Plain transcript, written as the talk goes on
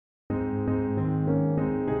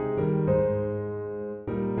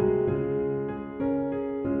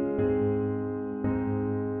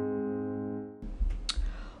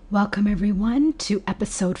Welcome, everyone, to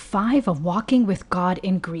episode 5 of Walking with God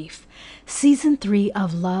in Grief, season 3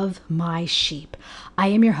 of Love My Sheep. I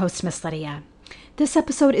am your host, Miss Lydia. This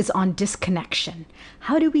episode is on disconnection.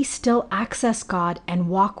 How do we still access God and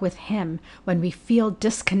walk with Him when we feel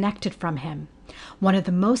disconnected from Him? One of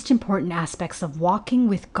the most important aspects of walking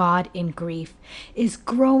with God in grief is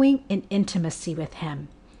growing in intimacy with Him,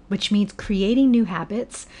 which means creating new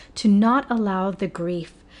habits to not allow the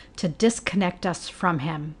grief to disconnect us from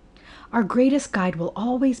Him. Our greatest guide will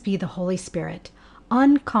always be the Holy Spirit,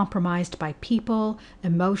 uncompromised by people,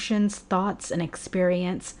 emotions, thoughts, and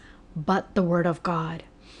experience, but the Word of God.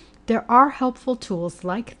 There are helpful tools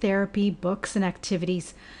like therapy, books, and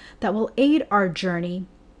activities that will aid our journey,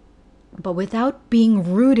 but without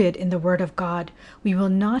being rooted in the Word of God, we will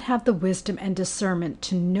not have the wisdom and discernment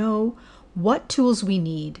to know what tools we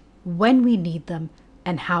need, when we need them,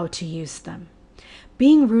 and how to use them.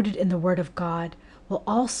 Being rooted in the Word of God will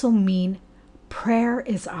also mean prayer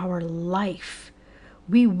is our life.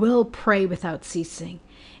 We will pray without ceasing.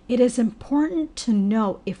 It is important to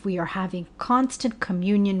know if we are having constant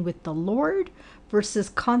communion with the Lord versus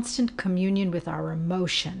constant communion with our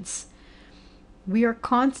emotions. We are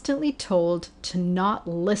constantly told to not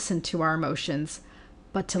listen to our emotions,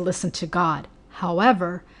 but to listen to God.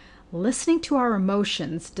 However, listening to our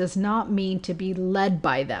emotions does not mean to be led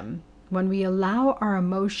by them. When we allow our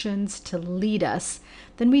emotions to lead us,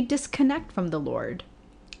 then we disconnect from the Lord.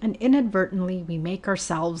 And inadvertently, we make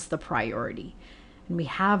ourselves the priority. And we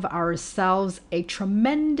have ourselves a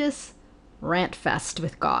tremendous rant fest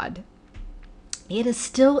with God. It is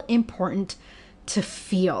still important to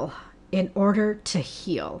feel in order to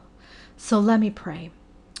heal. So let me pray.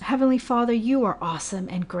 Heavenly Father, you are awesome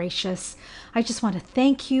and gracious. I just want to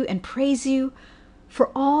thank you and praise you for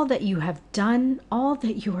all that you have done, all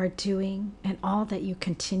that you are doing, and all that you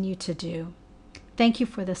continue to do. Thank you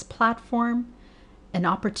for this platform, an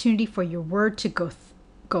opportunity for your word to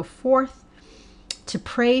go forth, to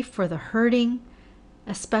pray for the hurting,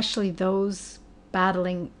 especially those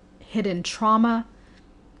battling hidden trauma.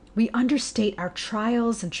 We understate our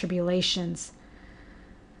trials and tribulations,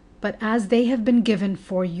 but as they have been given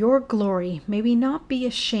for your glory, may we not be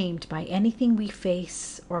ashamed by anything we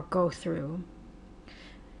face or go through.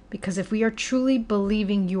 Because if we are truly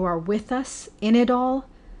believing you are with us in it all,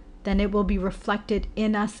 then it will be reflected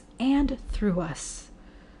in us and through us.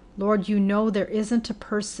 Lord, you know there isn't a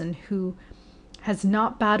person who has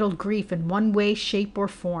not battled grief in one way, shape, or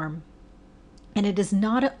form. And it is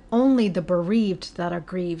not only the bereaved that are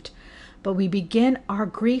grieved, but we begin our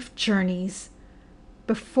grief journeys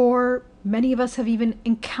before many of us have even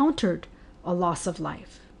encountered a loss of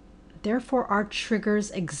life. Therefore, our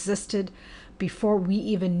triggers existed before we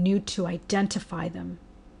even knew to identify them.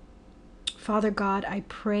 Father God, I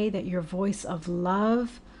pray that your voice of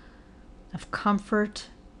love, of comfort,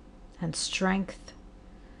 and strength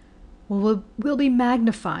will be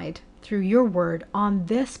magnified through your word on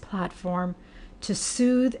this platform to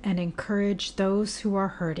soothe and encourage those who are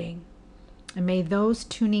hurting. And may those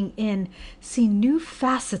tuning in see new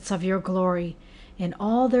facets of your glory in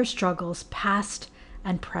all their struggles, past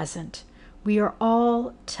and present. We are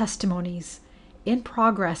all testimonies in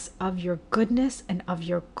progress of your goodness and of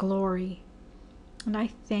your glory. And I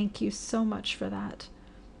thank you so much for that.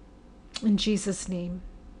 In Jesus' name,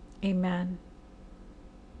 amen.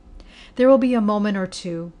 There will be a moment or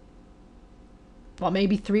two, well,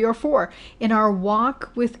 maybe 3 or 4, in our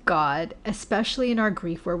walk with God, especially in our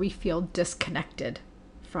grief, where we feel disconnected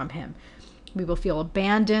from Him. We will feel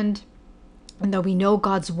abandoned. And though we know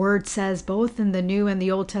God's word says, both in the New and the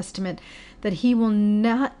Old Testament, that He will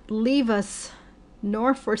not leave us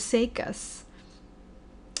nor forsake us.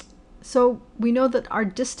 So we know that our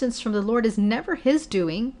distance from the Lord is never His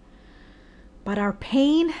doing, but our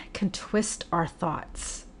pain can twist our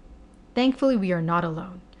thoughts. Thankfully, we are not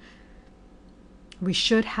alone. We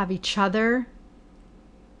should have each other.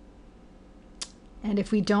 And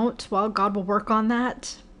if we don't, well, God will work on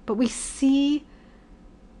that. But we see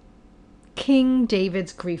King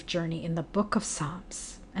David's grief journey in the book of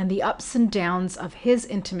Psalms and the ups and downs of his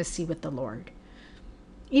intimacy with the Lord.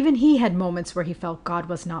 Even he had moments where he felt God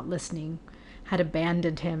was not listening, had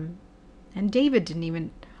abandoned him, and David didn't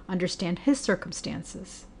even understand his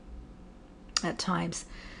circumstances at times.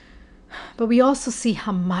 But we also see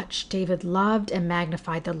how much David loved and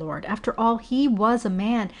magnified the Lord. After all, he was a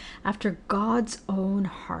man after God's own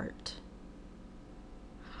heart.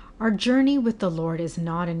 Our journey with the Lord is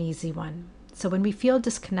not an easy one. So when we feel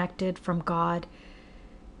disconnected from God,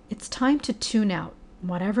 it's time to tune out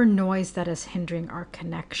whatever noise that is hindering our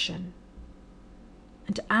connection,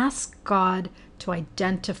 and to ask God to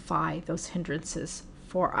identify those hindrances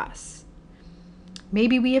for us.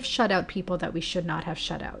 Maybe we have shut out people that we should not have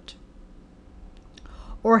shut out,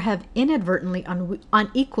 or have inadvertently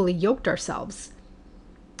unequally yoked ourselves.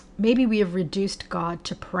 Maybe we have reduced God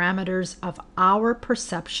to parameters of our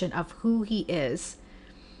perception of who He is.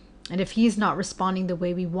 And if He's not responding the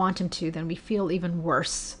way we want Him to, then we feel even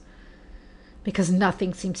worse because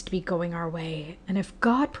nothing seems to be going our way. And if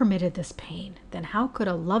God permitted this pain, then how could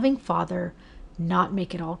a loving Father not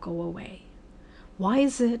make it all go away? Why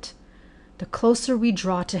is it the closer we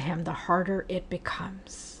draw to Him, the harder it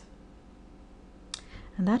becomes?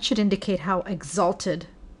 And that should indicate how exalted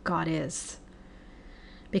God is.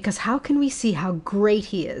 Because how can we see how great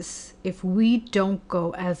He is if we don't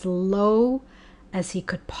go as low as He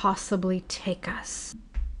could possibly take us?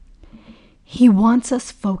 He wants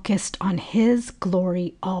us focused on His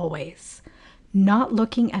glory always, not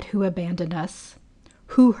looking at who abandoned us,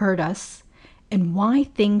 who hurt us, and why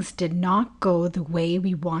things did not go the way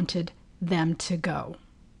we wanted them to go.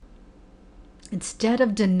 Instead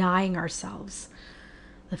of denying ourselves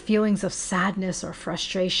the feelings of sadness or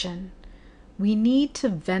frustration, we need to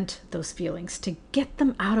vent those feelings to get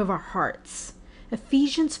them out of our hearts.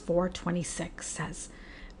 Ephesians 4:26 says,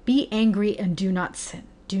 "Be angry and do not sin.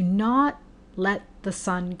 Do not let the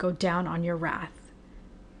sun go down on your wrath."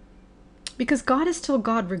 Because God is still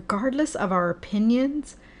God regardless of our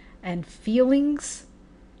opinions and feelings.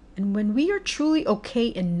 And when we are truly okay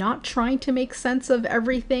in not trying to make sense of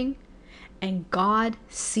everything, and God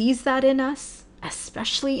sees that in us,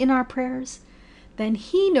 especially in our prayers, then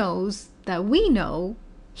He knows that we know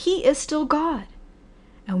He is still God.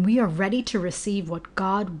 And we are ready to receive what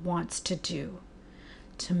God wants to do,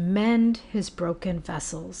 to mend His broken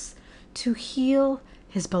vessels, to heal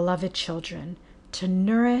His beloved children, to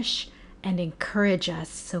nourish and encourage us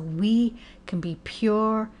so we can be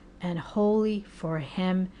pure and holy for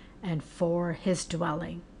Him and for His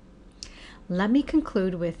dwelling. Let me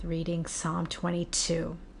conclude with reading Psalm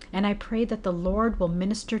 22, and I pray that the Lord will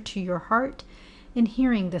minister to your heart in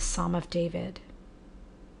hearing this Psalm of David.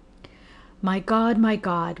 My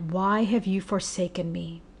God, why have you forsaken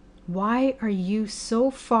me? Why are you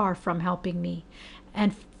so far from helping me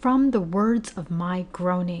and from the words of my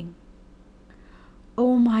groaning?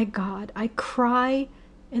 Oh my God, I cry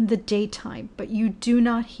in the daytime, but you do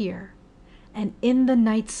not hear, and in the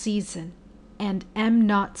night season, and am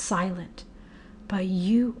not silent, but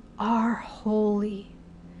you are holy,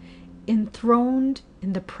 enthroned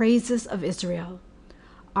in the praises of Israel.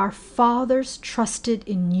 Our fathers trusted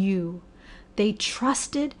in you. They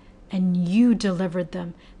trusted and you delivered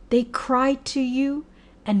them. They cried to you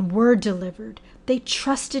and were delivered. They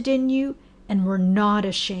trusted in you and were not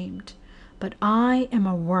ashamed. But I am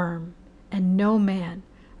a worm and no man,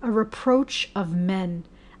 a reproach of men,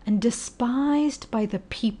 and despised by the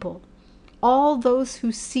people. All those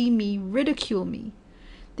who see me ridicule me.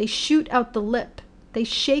 They shoot out the lip. They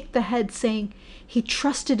shake the head, saying, He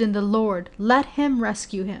trusted in the Lord. Let Him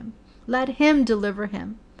rescue him. Let Him deliver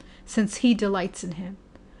him, since He delights in him.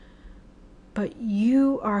 But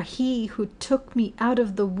you are He who took me out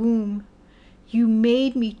of the womb. You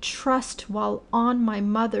made me trust while on my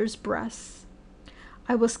mother's breasts.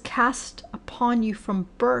 I was cast upon you from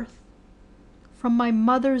birth. From my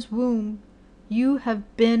mother's womb, you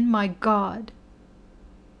have been my God.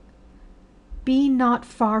 Be not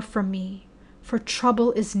far from me, for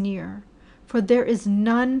trouble is near, for there is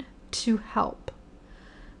none to help.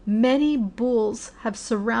 Many bulls have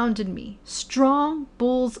surrounded me. Strong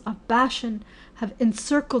bulls of Bashan have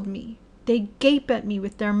encircled me. They gape at me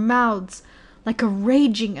with their mouths like a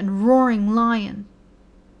raging and roaring lion.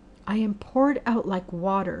 I am poured out like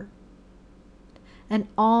water, and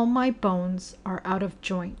all my bones are out of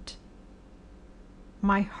joint.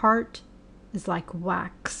 My heart is like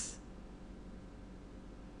wax.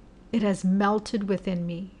 It has melted within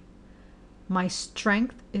me. My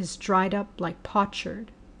strength is dried up like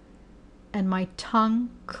potsherd, and my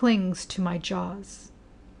tongue clings to my jaws.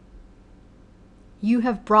 You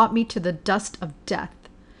have brought me to the dust of death,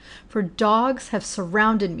 for dogs have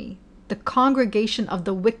surrounded me. The congregation of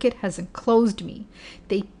the wicked has enclosed me.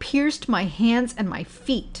 They pierced my hands and my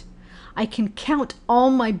feet. I can count all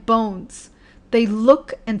my bones. They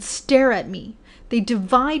look and stare at me. They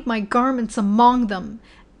divide my garments among them,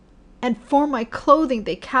 and for my clothing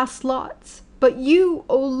they cast lots. But you,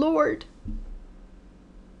 O Lord,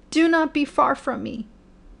 do not be far from me.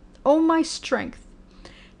 O my strength,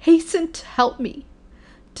 hasten to help me.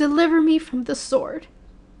 Deliver me from the sword,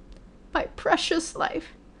 my precious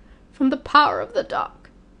life from the power of the dog.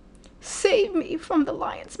 Save me from the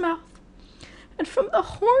lion's mouth and from the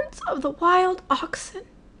horns of the wild oxen.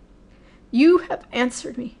 You have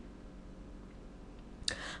answered me.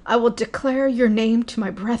 I will declare your name to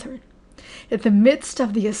my brethren. In the midst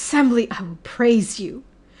of the assembly, I will praise you.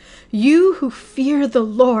 You who fear the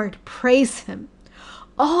Lord, praise him.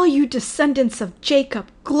 All you descendants of Jacob,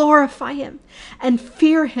 glorify him, and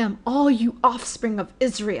fear him, all you offspring of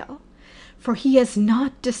Israel. For he has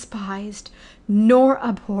not despised, nor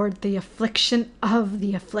abhorred the affliction of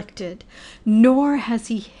the afflicted, nor has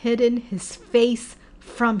he hidden his face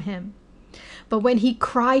from him. But when he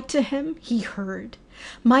cried to him, he heard.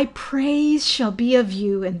 My praise shall be of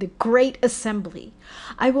you in the great assembly.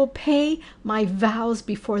 I will pay my vows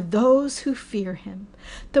before those who fear him.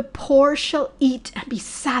 The poor shall eat and be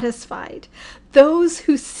satisfied. Those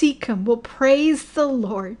who seek him will praise the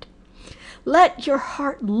Lord. Let your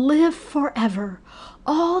heart live forever.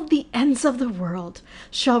 All the ends of the world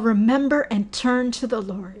shall remember and turn to the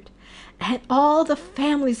Lord. And all the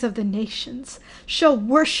families of the nations shall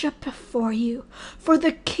worship before you. For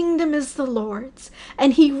the kingdom is the Lord's,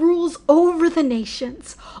 and he rules over the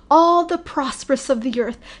nations. All the prosperous of the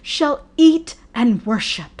earth shall eat and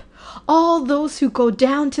worship. All those who go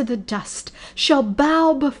down to the dust shall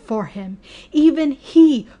bow before him, even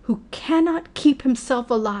he who cannot keep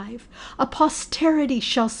himself alive. A posterity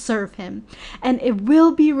shall serve him, and it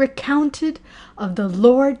will be recounted of the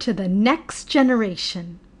Lord to the next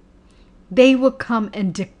generation. They will come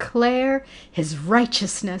and declare his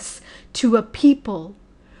righteousness to a people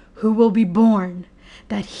who will be born,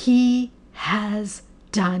 that he has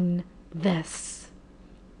done this.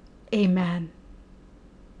 Amen.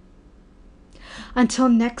 Until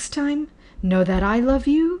next time, know that I love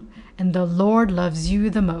you and the Lord loves you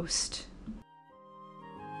the most.